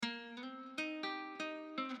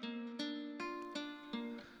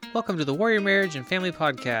Welcome to the Warrior Marriage and Family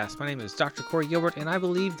Podcast. My name is Dr. Corey Gilbert, and I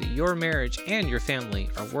believe that your marriage and your family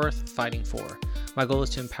are worth fighting for. My goal is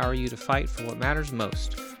to empower you to fight for what matters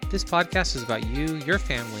most. This podcast is about you, your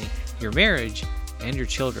family, your marriage, and your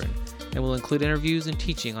children, and will include interviews and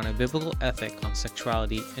teaching on a biblical ethic on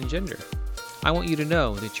sexuality and gender. I want you to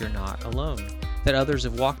know that you're not alone, that others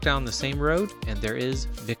have walked down the same road, and there is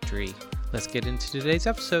victory. Let's get into today's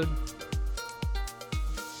episode.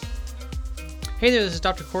 Hey there, this is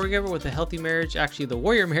Dr. Corey Gilbert with the Healthy Marriage, actually the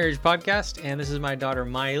Warrior Marriage Podcast, and this is my daughter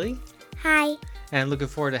Miley. Hi. And I'm looking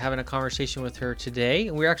forward to having a conversation with her today.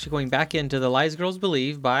 And we're actually going back into The Lies Girls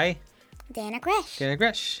Believe by Dannah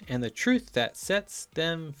Gresh. And the truth that sets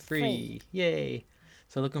them free. Yay.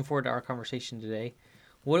 So looking forward to our conversation today.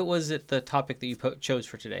 What was it, the topic that you chose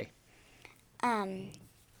for today?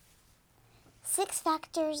 6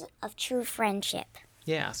 factors of true friendship.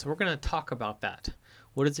 Yeah, so we're going to talk about that.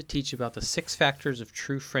 What does it teach about the 6 factors of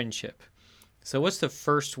true friendship? So what's the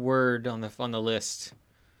first word on the list,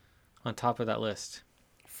 on top of that list?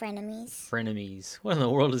 Frenemies. Frenemies. What in the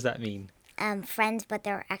world does that mean? Friends, but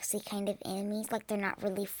they're actually kind of enemies. Like, they're not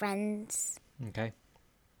really friends. Okay.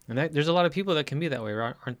 And there's a lot of people that can be that way,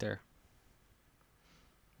 aren't there?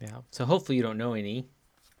 Yeah. So hopefully you don't know any,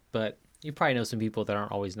 but you probably know some people that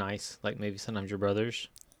aren't always nice, like maybe sometimes your brothers.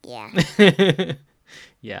 Yeah.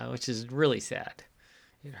 Yeah, which is really sad.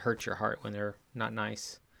 It hurts your heart when they're not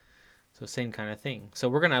nice. So same kind of thing. So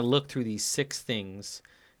we're going to look through these 6 things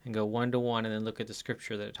and go one to one and then look at the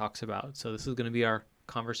scripture that it talks about. So this is going to be our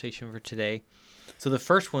conversation for today. So the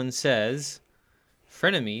first one says,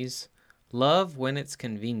 frenemies, love when it's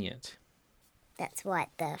convenient. That's what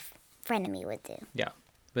the frenemy would do. Yeah.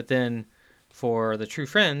 But then for the true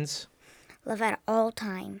friends, love at all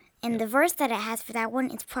time. And the verse that it has for that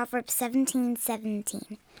one is Proverbs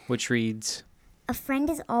 17:17. Which reads, a friend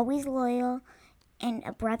is always loyal, and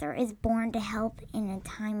a brother is born to help in a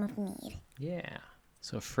time of need. Yeah.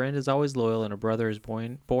 So a friend is always loyal, and a brother is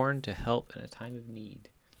born to help in a time of need.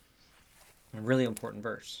 A really important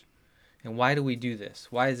verse. And why do we do this?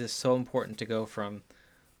 Why is this so important to go from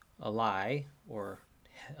a lie or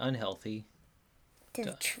unhealthy to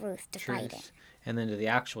the truth, to fight it. And then to the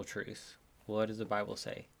actual truth? What does the Bible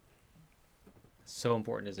say? So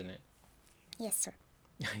important, isn't it? Yes, sir.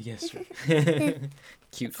 Yes, sir.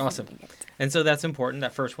 Cute. Awesome. And so that's important.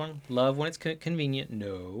 That first one. Love when it's convenient.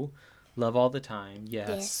 No. Love all the time.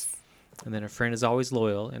 Yes. And then a friend is always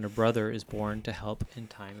loyal, and a brother is born to help in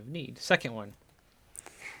time of need. Second one.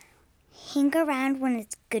 Hang around when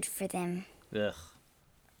it's good for them. Ugh.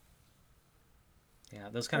 Yeah,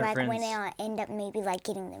 those kind of like friends. Like when they'll end up maybe like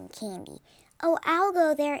getting them candy. Oh, I'll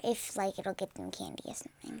go there if like it'll get them candy or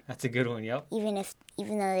something. That's a good one. Yep. Even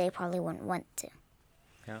though they probably wouldn't want to.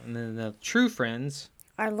 Yeah, and then the true friends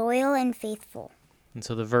are loyal and faithful. And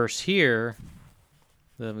so the verse here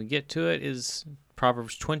that we get to it is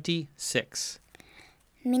Proverbs 26.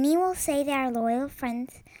 Many will say they are loyal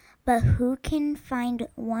friends, but who can find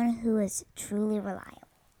one who is truly reliable?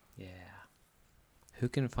 Yeah. Who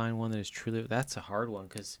can find one that is truly... That's a hard one,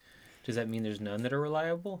 because does that mean there's none that are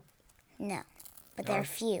reliable? No, but there are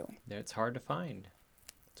few. It's hard to find.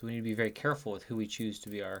 So we need to be very careful with who we choose to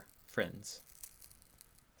be our friends.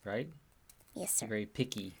 Right? Yes, sir. Very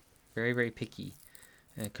picky. Very, very picky.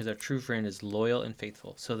 Because our true friend is loyal and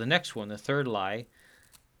faithful. So the next one, the third lie,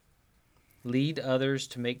 lead others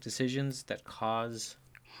to make decisions that cause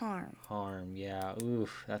harm. Yeah.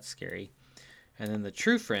 Oof, that's scary. And then the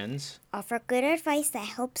true friends offer good advice that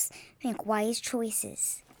helps make wise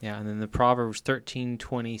choices. Yeah, and then the Proverbs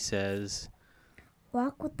 13:20 says,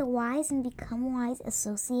 walk with the wise and become wise.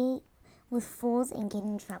 Associate with fools and get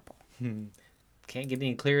in trouble. Can't get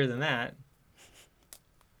any clearer than that.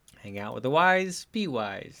 Hang out with the wise, be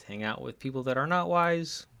wise. Hang out with people that are not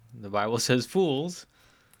wise, the Bible says fools,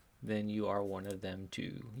 then you are one of them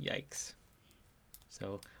too. Yikes.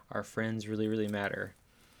 So our friends really, really matter.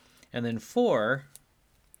 And then 4,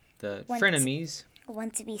 the frenemies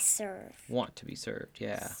want to be served. Want to be served,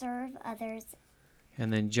 yeah. Serve others.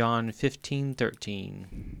 And then John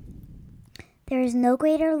 15:13. There is no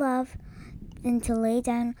greater love than to lay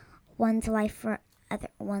down one's life for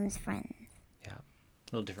one's friends. Yeah, a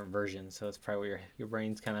little different version, so it's probably where your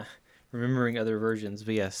brain's kind of remembering other versions.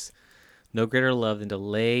 But yes, no greater love than to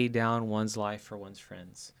lay down one's life for one's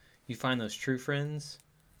friends. You find those true friends,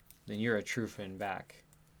 then you're a true friend back.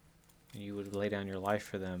 And you would lay down your life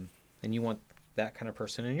for them. And you want that kind of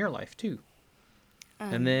person in your life too.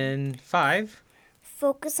 And then 5.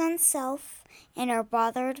 Focus on self and are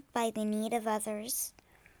bothered by the need of others.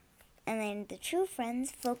 And then the true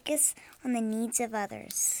friends focus on the needs of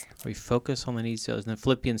others. We focus on the needs of others. And then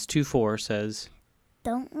Philippians 2:4 says,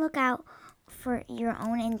 Don't look out for your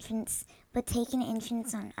own interests, but take an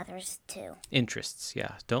interest on others too. Interests,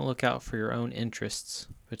 yeah. Don't look out for your own interests,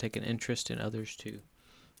 but take an interest in others too.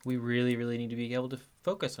 We really, really need to be able to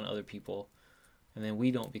focus on other people, and then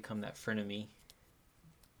we don't become that frenemy.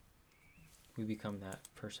 We become that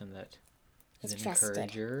person that is an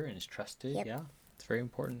encourager and is trusted. Yep. Yeah, it's very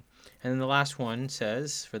important. And then the last one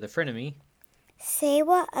says, for the frenemy, say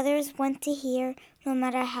what others want to hear, no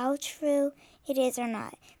matter how true it is or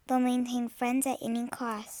not. They'll maintain friends at any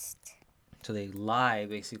cost. So they lie,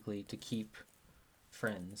 basically, to keep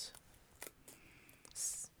friends.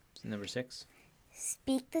 Number 6.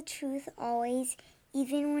 Speak the truth always,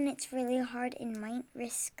 even when it's really hard and might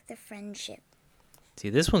risk the friendship. See,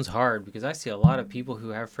 this one's hard because I see a lot of people who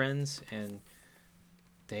have friends and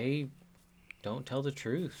they don't tell the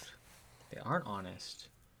truth. They aren't honest.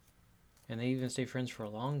 And they even stay friends for a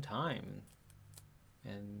long time.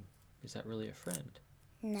 And is that really a friend?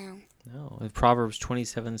 No. No. In Proverbs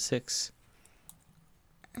 27:6.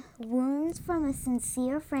 Wounds from a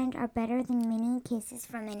sincere friend are better than many kisses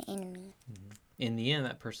from an enemy. Mm-hmm. In the end,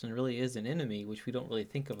 that person really is an enemy, which we don't really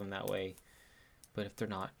think of them that way. But if they're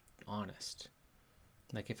not honest.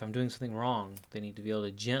 Like if I'm doing something wrong, they need to be able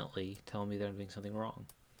to gently tell me that I'm doing something wrong.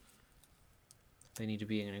 They need to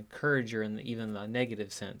be an encourager in even the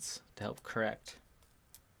negative sense to help correct.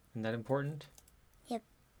 Isn't that important? Yep.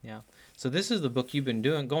 Yeah. So this is the book you've been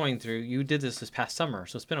going through. You did this past summer,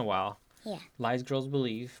 so it's been a while. Yeah. Lies Girls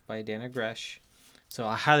Believe by Dannah Gresh. So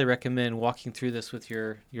I highly recommend walking through this with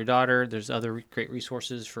your daughter. There's other great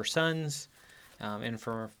resources for sons and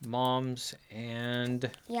for moms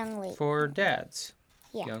and for dads.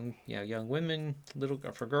 Yeah. Young women,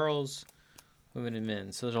 for girls, women and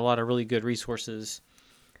men. So there's a lot of really good resources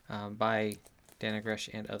by Dannah Gresh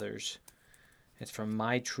and others. It's from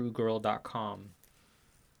mytruegirl.com.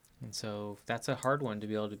 And so that's a hard one to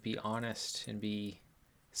be able to be honest and be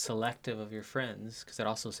selective of your friends, because that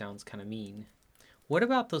also sounds kind of mean. What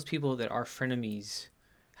about those people that are frenemies?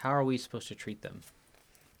 How are we supposed to treat them?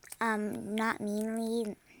 Not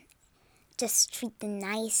meanly. Just treat them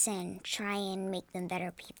nice and try and make them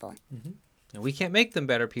better people. Mm-hmm. And we can't make them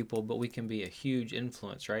better people, but we can be a huge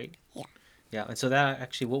influence, right? Yeah. Yeah, and so that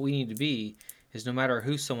actually what we need to be is no matter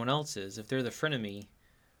who someone else is, if they're the frenemy,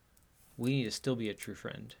 we need to still be a true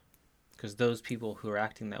friend, because those people who are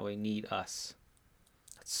acting that way need us.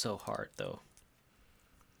 That's so hard, though.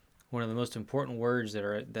 One of the most important words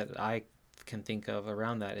that I can think of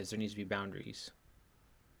around that is there needs to be boundaries.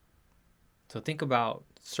 So think about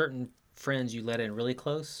certain friends you let in really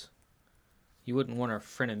close. You wouldn't want a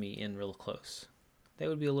frenemy in real close. They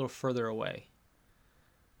would be a little further away.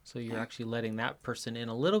 So you're actually letting that person in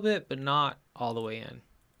a little bit, but not all the way in.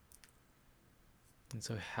 And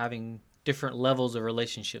so having different levels of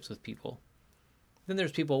relationships with people. Then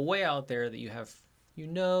there's people way out there that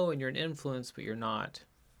and you're an influence, but you're not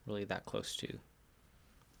really that close to.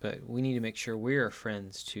 But we need to make sure we're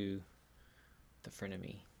friends to the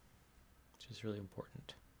frenemy, which is really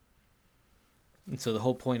important. And so the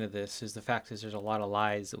whole point of this is the fact is there's a lot of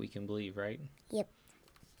lies that we can believe, right? Yep.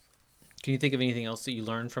 Can you think of anything else that you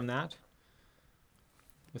learned from that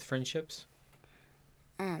with friendships?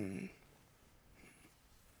 Not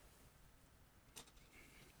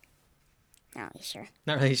really sure.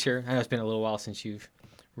 Not really sure. I know it's been a little while since you've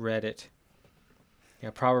read it. Yeah,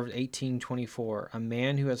 Proverbs 18:24. A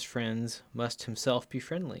man who has friends must himself be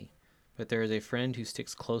friendly, but there is a friend who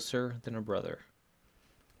sticks closer than a brother.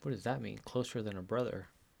 What does that mean? Closer than a brother?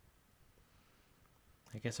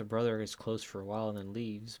 I guess a brother is close for a while and then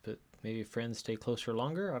leaves, but maybe friends stay closer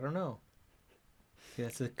longer? I don't know. See,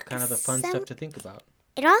 that's kind of the fun stuff to think about.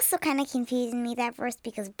 It also kind of confused me, that verse,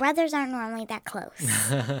 because brothers aren't normally that close.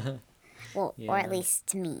 Well, yeah. Or at least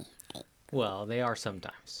to me. Well, they are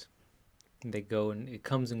sometimes. They go and it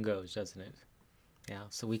comes and goes, doesn't it? Yeah,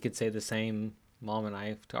 so we could say the same, Mom and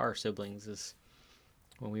I, to our siblings as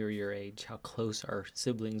when we were your age, how close our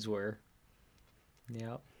siblings were.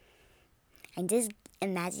 Yeah. I'm just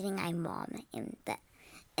imagining my mom and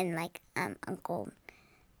Uncle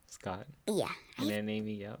Scott. Yeah. And Aunt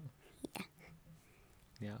Amy, yeah. Yeah.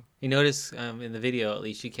 Yeah. You notice in the video, at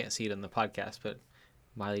least you can't see it on the podcast, but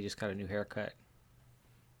Miley just got a new haircut.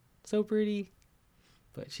 So pretty.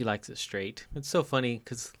 But she likes it straight. It's so funny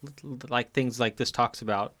because like things like this talks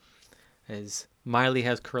about is Miley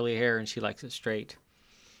has curly hair and she likes it straight.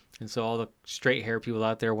 And so all the straight hair people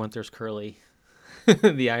out there want theirs curly.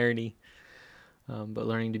 The irony. But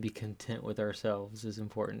learning to be content with ourselves is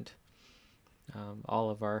important. All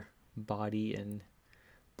of our body and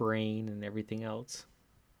brain and everything else.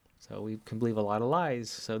 So we can believe a lot of lies.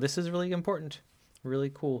 So this is really important.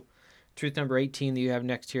 Really cool. Truth number 18 that you have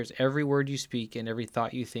next here is every word you speak and every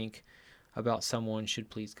thought you think about someone should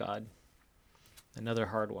please God. Another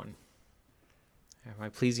hard one. Am I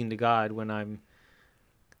pleasing to God when I'm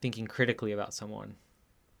thinking critically about someone?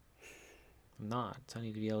 I'm not. So I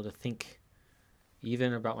need to be able to think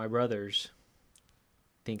even about my brothers.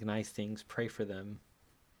 Think nice things, pray for them.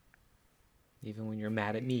 Even when you're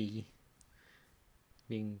mad at me,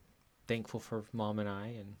 being thankful for Mom and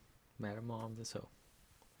I, and mad at Mom.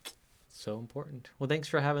 So important. Well, thanks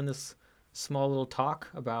for having this small little talk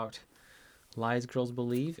about lies girls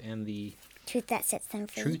believe and the truth that sets them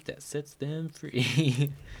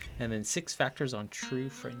free. And then 6 factors on true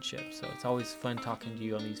friendship. So it's always fun talking to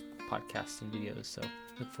you on these podcasts and videos. So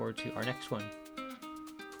look forward to our next one.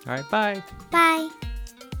 All right, bye. Bye.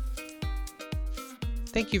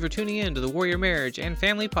 Thank you for tuning in to the Warrior Marriage and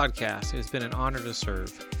Family Podcast. It has been an honor to serve.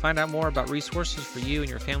 Find out more about resources for you and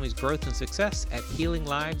your family's growth and success at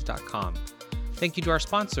healinglives.com. Thank you to our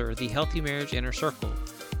sponsor, the Healthy Marriage Inner Circle.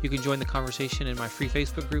 You can join the conversation in my free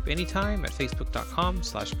Facebook group anytime at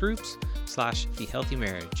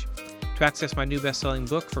facebook.com/groups/thehealthymarriage. To access my new best-selling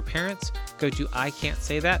book for parents, go to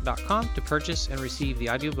ican'tsaythat.com to purchase and receive the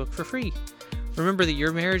audiobook for free. Remember that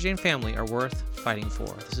your marriage and family are worth fighting for.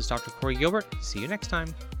 This is Dr. Corey Gilbert. See you next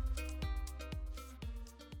time.